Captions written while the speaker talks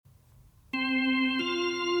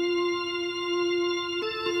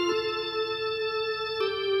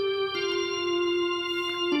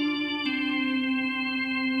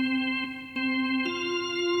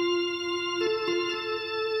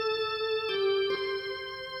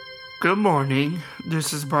Good morning.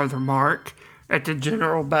 This is Brother Mark at the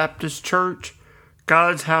General Baptist Church,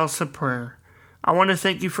 God's House of Prayer. I want to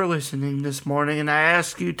thank you for listening this morning, and I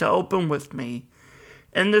ask you to open with me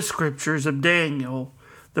in the scriptures of Daniel,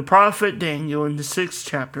 the prophet Daniel, in the 6th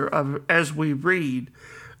chapter, as we read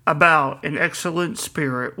about an excellent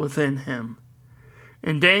spirit within him.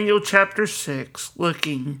 In Daniel chapter 6,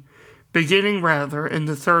 beginning in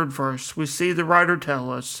the 3rd verse, we see the writer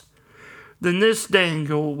tell us, "Then this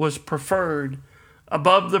Daniel was preferred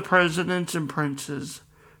above the presidents and princes,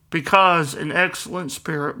 because an excellent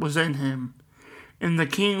spirit was in him, and the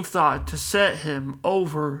king thought to set him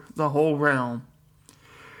over the whole realm.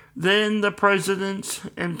 Then the presidents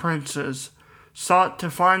and princes sought to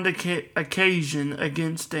find occasion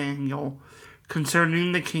against Daniel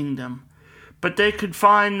concerning the kingdom, but they could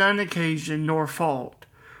find none occasion nor fault,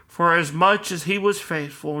 for as much as he was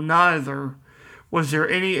faithful, neither was there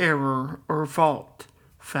any error or fault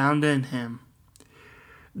found in him."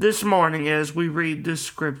 This morning, as we read this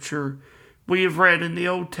scripture, we have read in the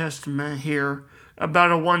Old Testament here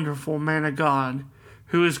about a wonderful man of God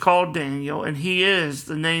who is called Daniel, and he is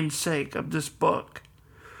the namesake of this book.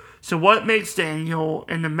 So what makes Daniel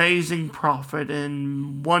an amazing prophet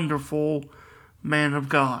and wonderful man of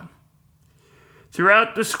God?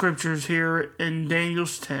 Throughout the scriptures here in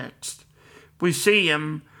Daniel's text, we see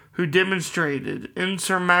him who demonstrated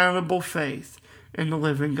insurmountable faith in the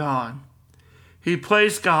living God. He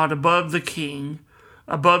placed God above the king,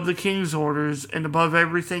 above the king's orders, and above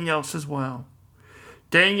everything else as well.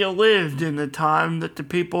 Daniel lived in the time that the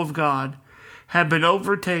people of God had been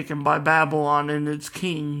overtaken by Babylon and its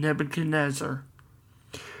king Nebuchadnezzar.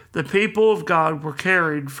 The people of God were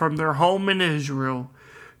carried from their home in Israel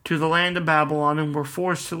to the land of Babylon and were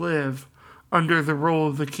forced to live under the rule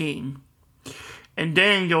of the king. And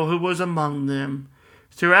Daniel, who was among them,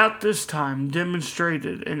 throughout this time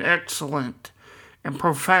demonstrated an excellent and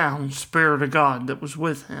profound Spirit of God that was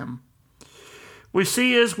with him. We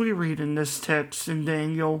see as we read in this text in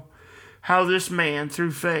Daniel how this man,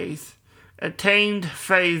 through faith, attained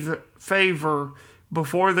favor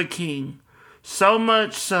before the king, so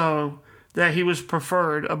much so that he was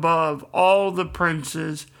preferred above all the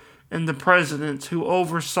princes and the presidents who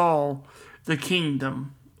oversaw the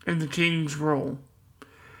kingdom and the king's rule.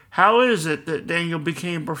 How is it that Daniel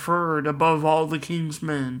became preferred above all the king's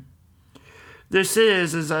men? This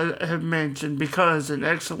is, as I have mentioned, because an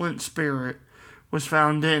excellent spirit was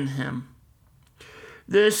found in him.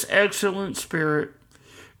 This excellent spirit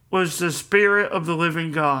was the Spirit of the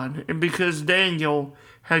living God, and because Daniel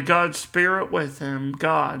had God's Spirit with him,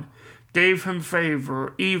 God gave him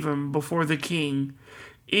favor even before the king,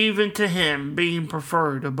 even to him being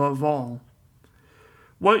preferred above all.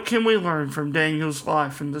 What can we learn from Daniel's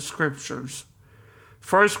life in the scriptures?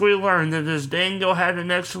 First, we learn that as Daniel had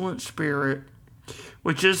an excellent spirit,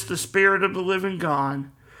 which is the Spirit of the living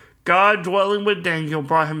God, God dwelling with Daniel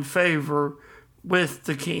brought him favor with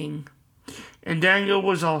the king. And Daniel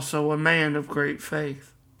was also a man of great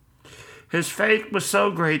faith. His faith was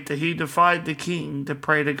so great that he defied the king to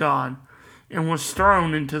pray to God and was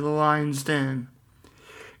thrown into the lion's den.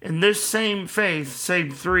 And this same faith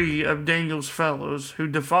saved 3 of Daniel's fellows who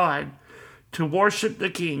defied to worship the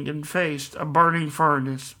king and faced a burning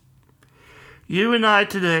furnace. You and I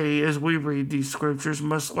today, as we read these scriptures,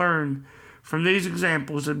 must learn from these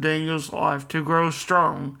examples of Daniel's life to grow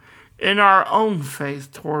strong in our own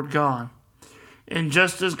faith toward God. And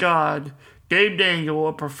just as God gave Daniel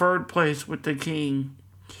a preferred place with the king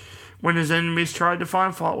when his enemies tried to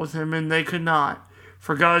find fault with him and they could not,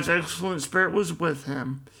 for God's excellent spirit was with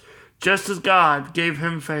him. Just as God gave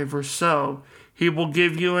him favor, so he will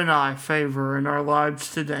give you and I favor in our lives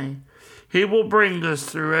today. He will bring us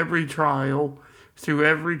through every trial, through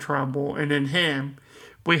every trouble, and in him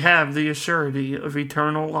we have the assurity of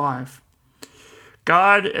eternal life.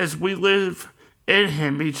 God, as we live in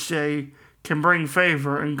him each day, can bring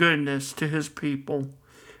favor and goodness to his people.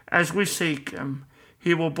 As we seek him,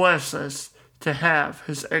 he will bless us to have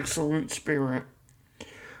his excellent spirit.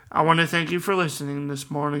 I want to thank you for listening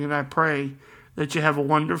this morning, and I pray that you have a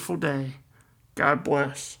wonderful day. God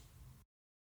bless.